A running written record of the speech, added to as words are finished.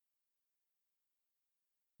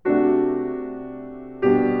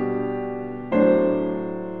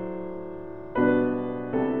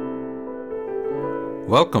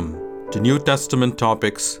Welcome to New Testament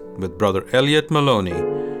Topics with Brother Elliott Maloney,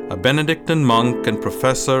 a Benedictine monk and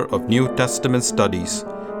professor of New Testament studies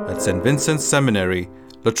at St. Vincent's Seminary,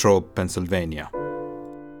 Latrobe, Pennsylvania.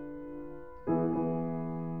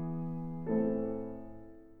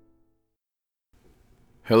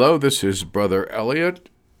 Hello, this is Brother Elliott,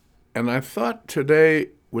 and I thought today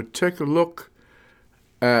we'd take a look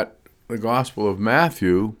at the Gospel of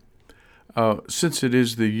Matthew, since it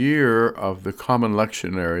is the year of the Common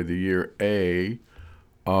Lectionary, the year A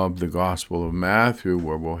of the Gospel of Matthew,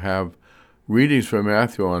 where we'll have readings from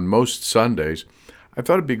Matthew on most Sundays. I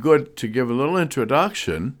thought it'd be good to give a little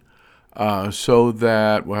introduction so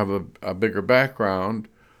that we'll have a bigger background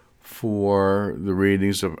for the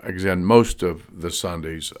readings of, again, most of the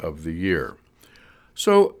Sundays of the year.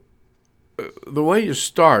 So the way you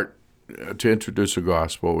start to introduce a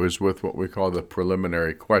gospel is with what we call the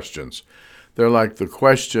preliminary questions. They're like the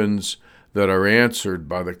questions that are answered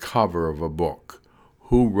by the cover of a book.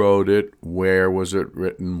 Who wrote it? Where was it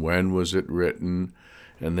written? When was it written?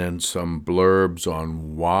 And then some blurbs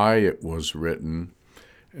on why it was written.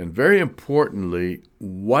 And very importantly,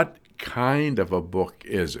 what kind of a book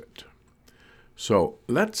is it? So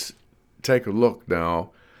let's take a look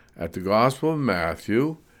now at the Gospel of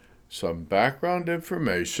Matthew, some background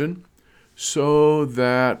information, so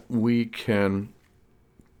that we can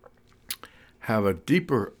have a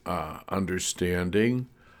deeper understanding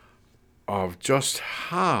of just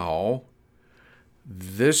how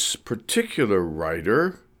this particular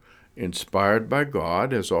writer, inspired by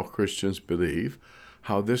God, as all Christians believe,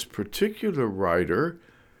 how this particular writer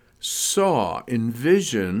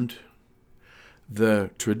envisioned the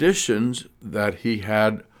traditions that he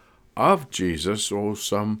had of Jesus,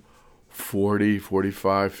 some 40,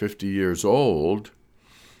 45, 50 years old,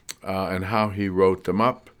 and how he wrote them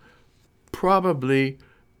up, probably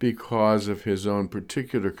because of his own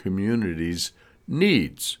particular community's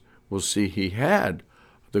needs. We'll see he had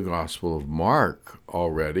the Gospel of Mark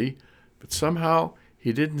already, but somehow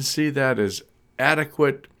he didn't see that as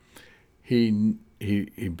adequate. He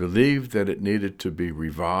believed that it needed to be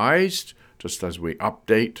revised, just as we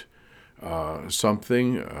update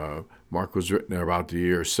something. Mark was written about the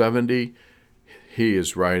year 70. Matthew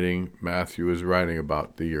is writing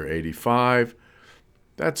about the year 85.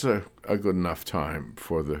 That's a good enough time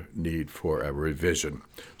for the need for a revision.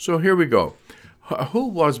 So here we go. Who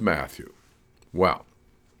was Matthew? Well,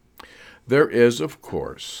 there is, of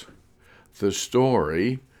course, the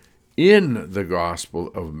story in the Gospel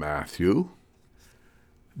of Matthew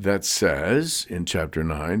that says, in chapter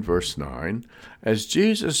 9, verse 9, as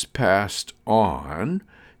Jesus passed on,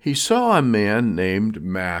 he saw a man named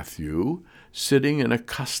Matthew sitting in a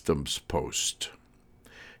customs post.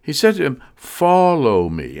 He said to him, "Follow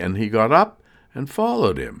me." And he got up and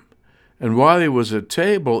followed him. And while he was at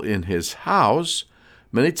table in his house,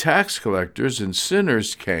 many tax collectors and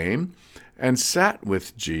sinners came and sat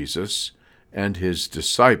with Jesus and his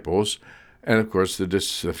disciples. And of course,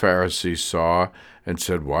 the Pharisees saw and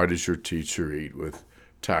said, "Why does your teacher eat with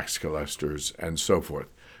tax collectors?" and so forth.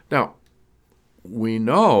 Now, we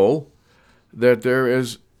know that there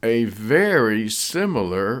is a very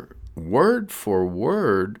similar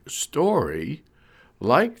word-for-word story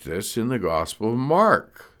like this in the Gospel of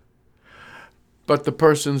Mark. But the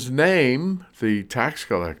person's name, the tax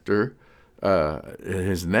collector,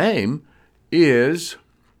 his name is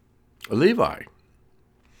Levi.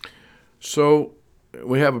 So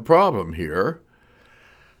we have a problem here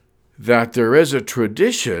that there is a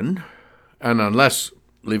tradition, and unless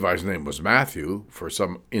Levi's name was Matthew, for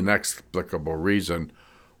some inexplicable reason,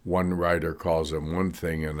 one writer calls him one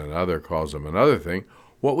thing and another calls him another thing,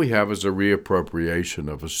 what we have is a reappropriation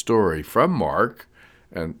of a story from Mark,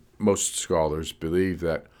 and most scholars believe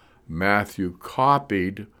that Matthew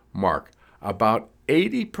copied Mark. About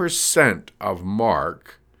 80% of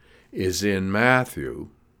Mark is in Matthew,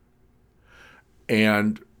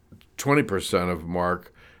 and 20% of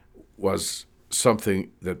Mark was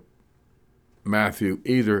something that Matthew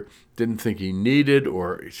either didn't think he needed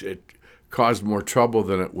or it caused more trouble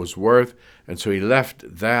than it was worth, and so he left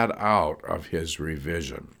that out of his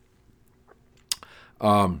revision.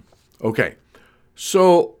 Okay,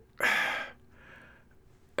 so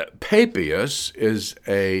Papias is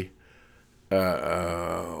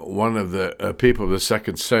one of the people of the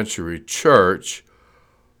second century church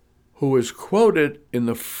who is quoted in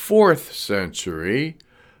the 4th century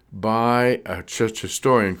by a church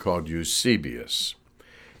historian called Eusebius.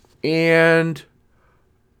 And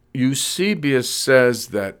Eusebius says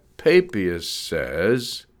that Papias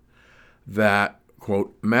says that,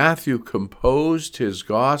 quote, Matthew composed his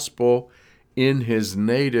gospel in his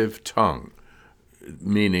native tongue.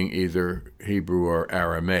 meaning either Hebrew or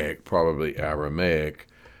Aramaic, probably Aramaic,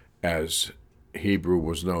 as Hebrew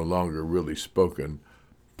was no longer really spoken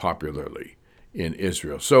popularly in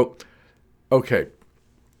Israel. So, okay,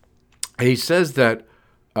 he says that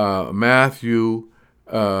Matthew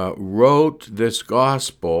wrote this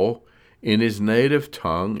gospel in his native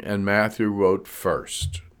tongue, and Matthew wrote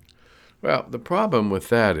first. Well, the problem with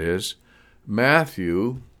that is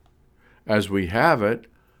Matthew, as we have it,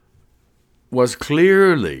 was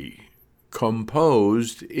clearly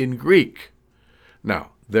composed in Greek.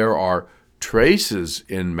 Now, there are traces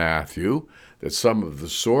in Matthew that some of the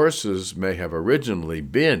sources may have originally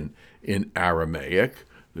been in Aramaic.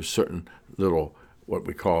 There's certain little, what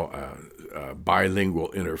we call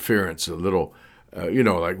bilingual interference, a little,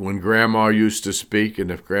 like when Grandma used to speak,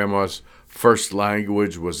 and if Grandma's first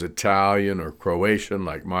language was Italian or Croatian,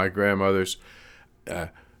 like my grandmother's,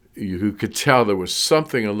 you could tell there was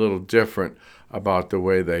something a little different about the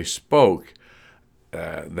way they spoke,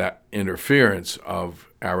 that interference of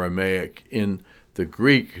Aramaic in the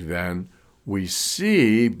Greek then we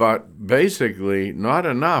see, but basically not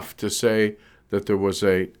enough to say that there was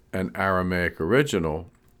an Aramaic original.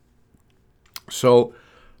 So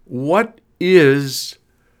what is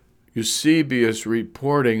Eusebius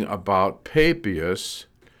reporting about Papias?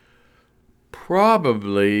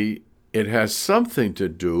 Probably it has something to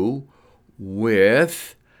do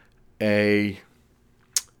with a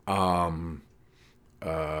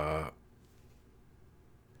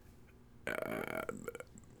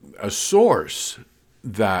source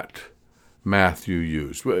that Matthew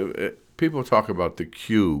used. People talk about the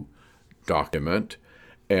Q document,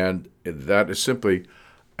 and that is simply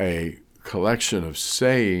a collection of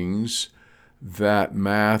sayings that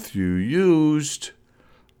Matthew used,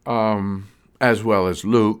 as well as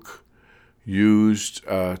Luke used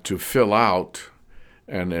to fill out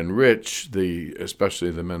and enrich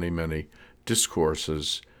especially the many, many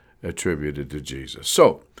discourses attributed to Jesus.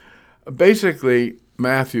 So, basically,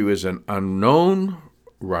 Matthew is an unknown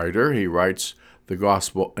writer. He writes the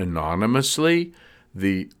gospel anonymously.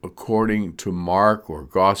 The according to Mark, or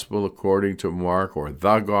gospel according to Mark, or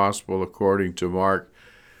the gospel according to Mark,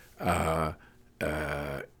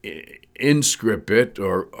 inscripit,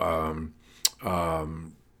 or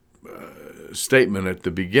statement at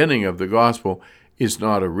the beginning of the gospel is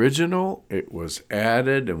not original. It was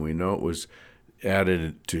added, and we know it was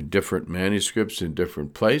added to different manuscripts in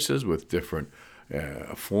different places with different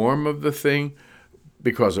form of the thing,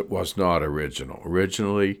 because it was not original.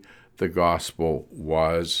 Originally, the gospel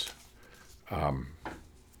was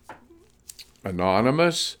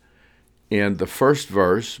anonymous. In the first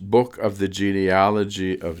verse, book of the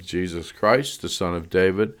genealogy of Jesus Christ, the son of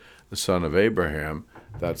David, the son of Abraham,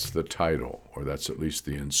 that's the title, or that's at least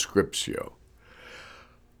the inscriptio.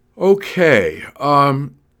 Okay,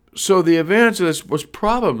 so the evangelist was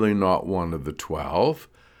probably not one of the 12,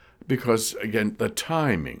 because, again, the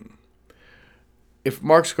timing. If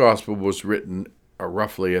Mark's gospel was written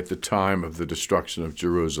roughly at the time of the destruction of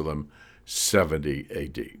Jerusalem, 70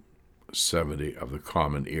 AD, 70 of the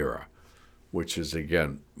Common Era, which is,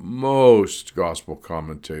 again, most gospel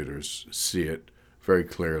commentators see it very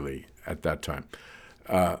clearly at that time.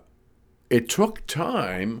 It took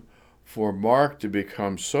time for Mark to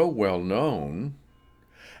become so well known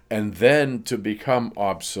and then to become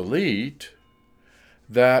obsolete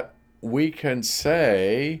that we can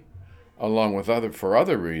say, along with for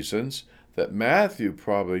other reasons, that Matthew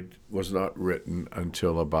probably was not written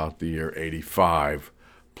until about the year 85,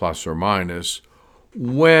 plus or minus,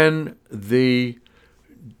 when the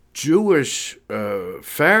Jewish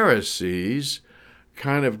Pharisees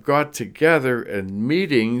kind of got together in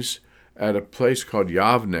meetings at a place called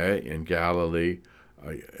Yavne in Galilee.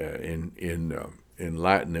 In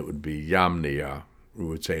Latin, it would be Yamnia. We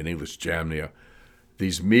would say in English, Jamnia.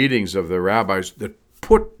 These meetings of the rabbis that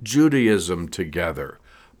put Judaism together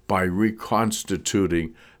by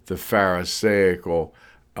reconstituting the Pharisaical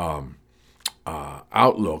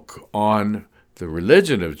outlook on the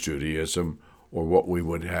religion of Judaism, or what we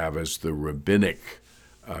would have as the rabbinic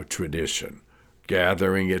tradition,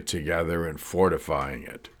 gathering it together and fortifying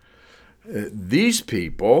it. These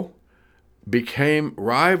people became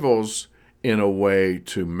rivals in a way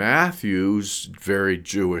to Matthew's very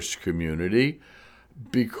Jewish community,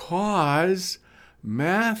 because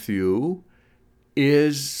Matthew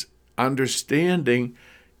is understanding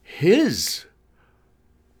his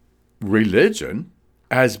religion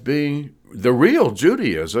as being the real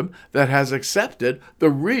Judaism that has accepted the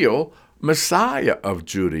real Messiah of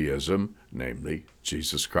Judaism, namely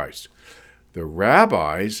Jesus Christ. The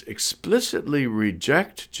rabbis explicitly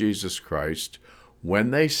reject Jesus Christ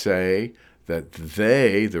when they say that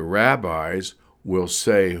they, the rabbis, will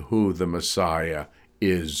say who the Messiah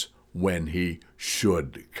is when he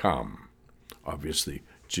should come. Obviously,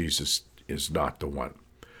 Jesus is not the one.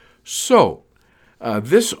 So,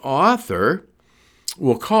 this author,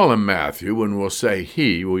 we'll call him Matthew, and we'll say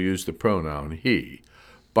he, we'll use the pronoun he,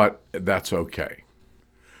 but that's okay.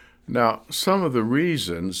 Now, some of the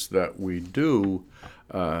reasons that we do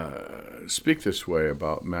speak this way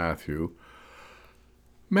about Matthew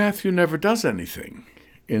never does anything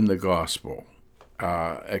in the gospel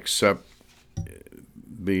except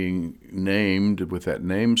being named with that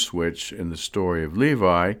name switch in the story of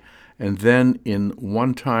Levi, and then in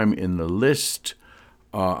one time in the list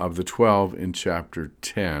of the 12 in chapter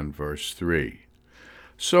 10, verse 3.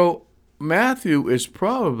 So Matthew is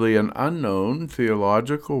probably an unknown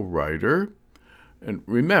theological writer. And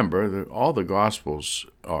remember that all the Gospels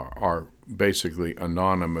are basically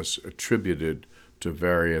anonymous, attributed to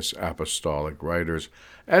various apostolic writers,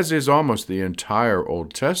 as is almost the entire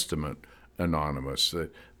Old Testament anonymous.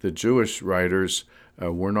 The Jewish writers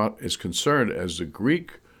were not as concerned as the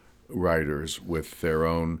Greek writers with their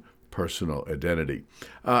own personal identity.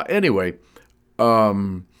 Anyway, as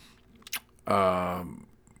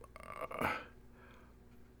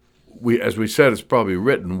we said, it's probably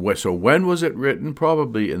written. So when was it written?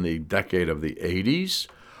 Probably in the decade of the 80s,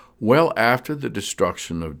 well after the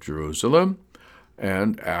destruction of Jerusalem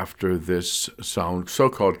and after this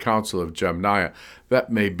so-called Council of Gemniah.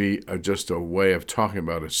 That may be just a way of talking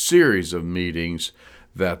about a series of meetings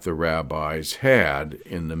that the rabbis had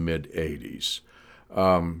in the mid-80s.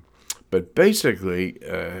 But basically,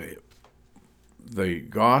 the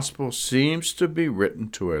gospel seems to be written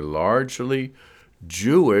to a largely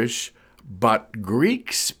Jewish but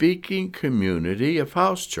Greek-speaking community of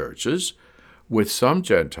house churches with some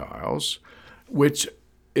Gentiles, which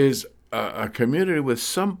is a community with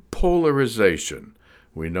some polarization.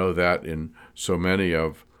 We know that in so many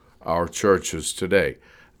of our churches today.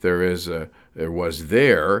 There was at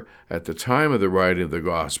the time of the writing of the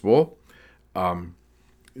gospel,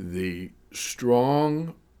 the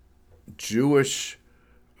strong Jewish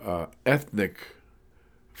ethnic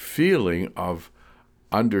feeling of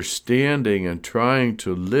understanding and trying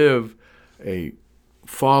to live a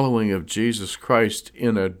following of Jesus Christ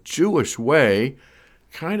in a Jewish way,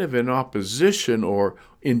 kind of in opposition or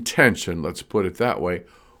in tension, let's put it that way,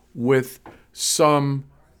 with some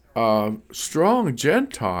strong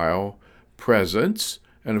Gentile presence.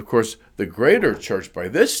 And of course, the greater church by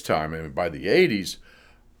this time, I mean, by the 80s,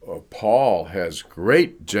 Paul has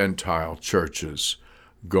great Gentile churches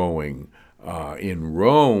going in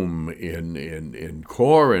Rome, in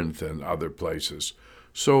Corinth, and other places.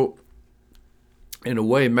 So, in a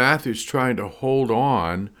way, Matthew's trying to hold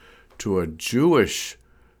on to a Jewish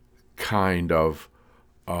kind of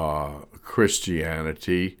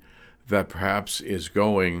Christianity that perhaps is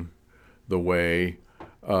going the way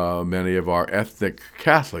many of our ethnic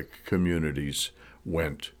Catholic communities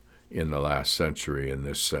went in the last century and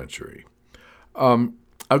this century.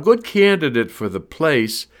 A good candidate for the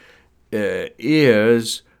place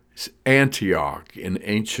is Antioch in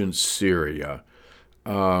ancient Syria.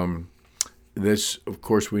 This, of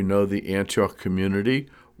course, we know the Antioch community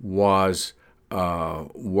was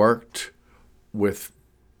worked with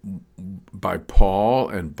by Paul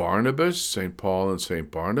and Barnabas, St. Paul and St.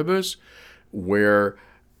 Barnabas, where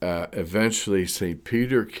eventually St.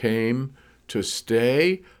 Peter came to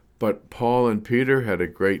stay, but Paul and Peter had a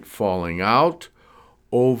great falling out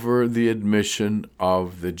over the admission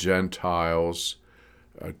of the Gentiles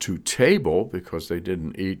to table, because they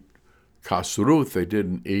didn't eat kashrut, they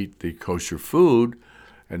didn't eat the kosher food,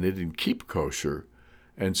 and they didn't keep kosher.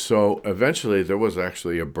 And so eventually there was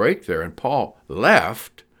actually a break there, and Paul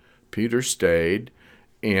left, Peter stayed,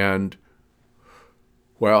 and,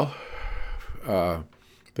 well,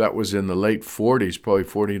 that was in the late 40s, probably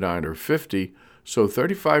 49 or 50. So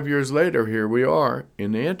 35 years later, here we are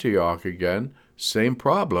in Antioch again, same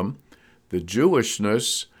problem, the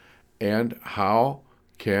Jewishness, and how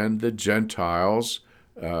can the Gentiles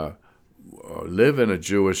live in a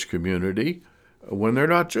Jewish community when they're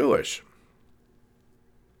not Jewish?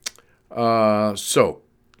 So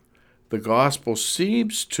the gospel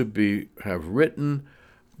seems to have written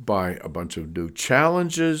by a bunch of new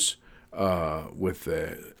challenges, with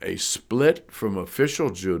a split from official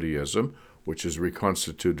Judaism, which is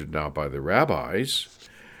reconstituted now by the rabbis,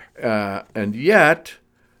 and yet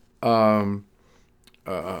a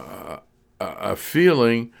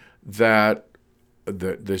feeling that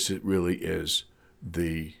this really is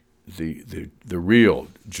the real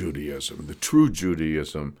Judaism, the true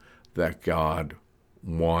Judaism that God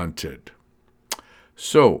wanted.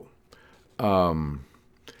 So,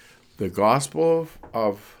 The Gospel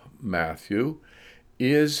of Matthew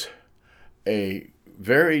is a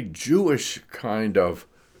very Jewish kind of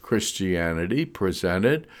Christianity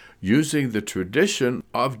presented using the tradition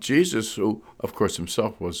of Jesus, who, of course,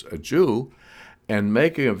 himself was a Jew, and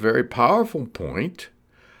making a very powerful point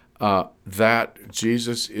that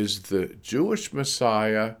Jesus is the Jewish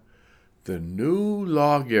Messiah, the new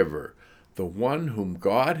lawgiver, the one whom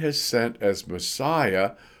God has sent as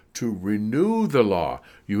Messiah to renew the law.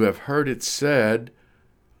 You have heard it said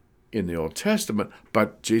in the Old Testament,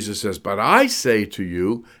 but Jesus says, but I say to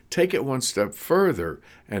you, take it one step further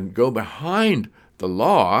and go behind the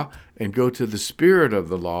law and go to the spirit of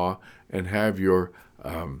the law and have your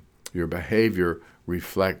behavior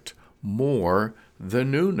reflect more the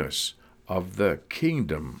newness of the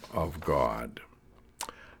kingdom of God.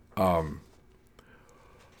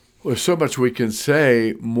 There's so much we can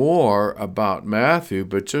say more about Matthew,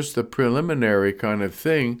 but just the preliminary kind of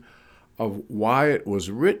thing of why it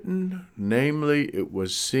was written, namely, it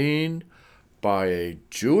was seen by a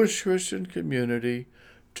Jewish Christian community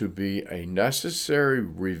to be a necessary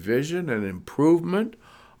revision and improvement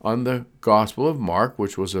on the Gospel of Mark,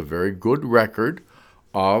 which was a very good record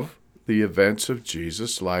of the events of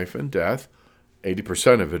Jesus' life and death.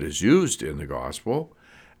 80% of it is used in the Gospel,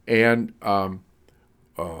 and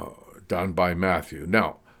done by Matthew.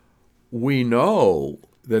 Now, we know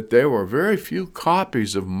that there were very few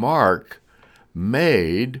copies of Mark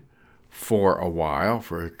made for a while,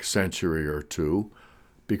 for a century or two,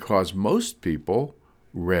 because most people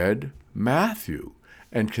read Matthew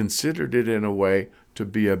and considered it in a way to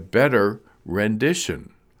be a better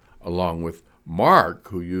rendition, along with Mark,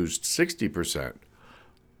 who used 60%.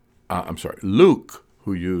 Luke,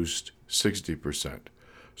 who used 60%.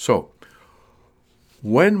 So,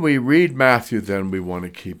 when we read Matthew, then we want to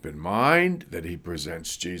keep in mind that he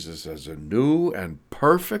presents Jesus as a new and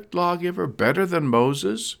perfect lawgiver, better than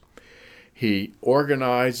Moses. He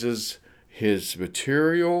organizes his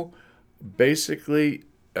material basically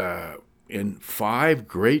in 5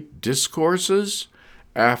 great discourses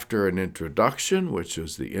after an introduction, which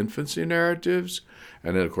is the infancy narratives,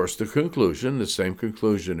 and then, of course, the conclusion, the same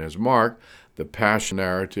conclusion as Mark, the Passion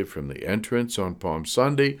narrative from the entrance on Palm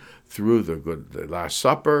Sunday through the Last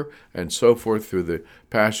Supper and so forth through the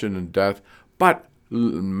Passion and death. But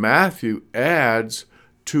Matthew adds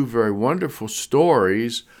 2 very wonderful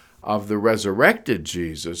stories of the resurrected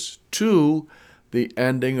Jesus to the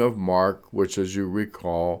ending of Mark, which, as you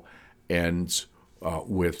recall, ends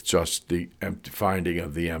with just the finding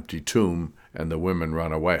of the empty tomb and the women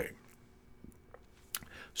run away.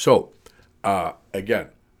 So, again,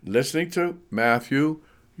 listening to Matthew,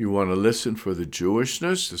 you want to listen for the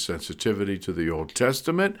Jewishness, the sensitivity to the Old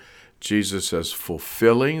Testament, Jesus as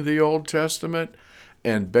fulfilling the Old Testament,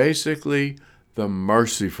 and basically the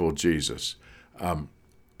merciful Jesus.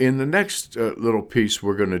 In the next little piece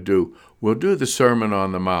we're going to do, we'll do the Sermon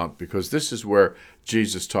on the Mount, because this is where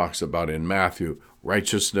Jesus talks about in Matthew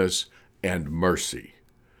righteousness and mercy.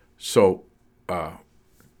 So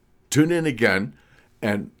tune in again,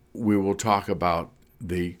 and we will talk about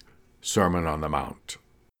the Sermon on the Mount.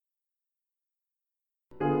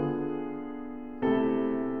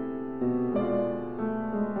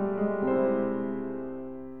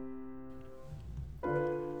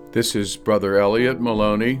 This is Brother Elliott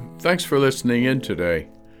Maloney. Thanks for listening in today.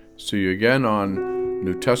 See you again on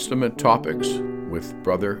New Testament Topics with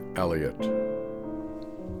Brother Elliott.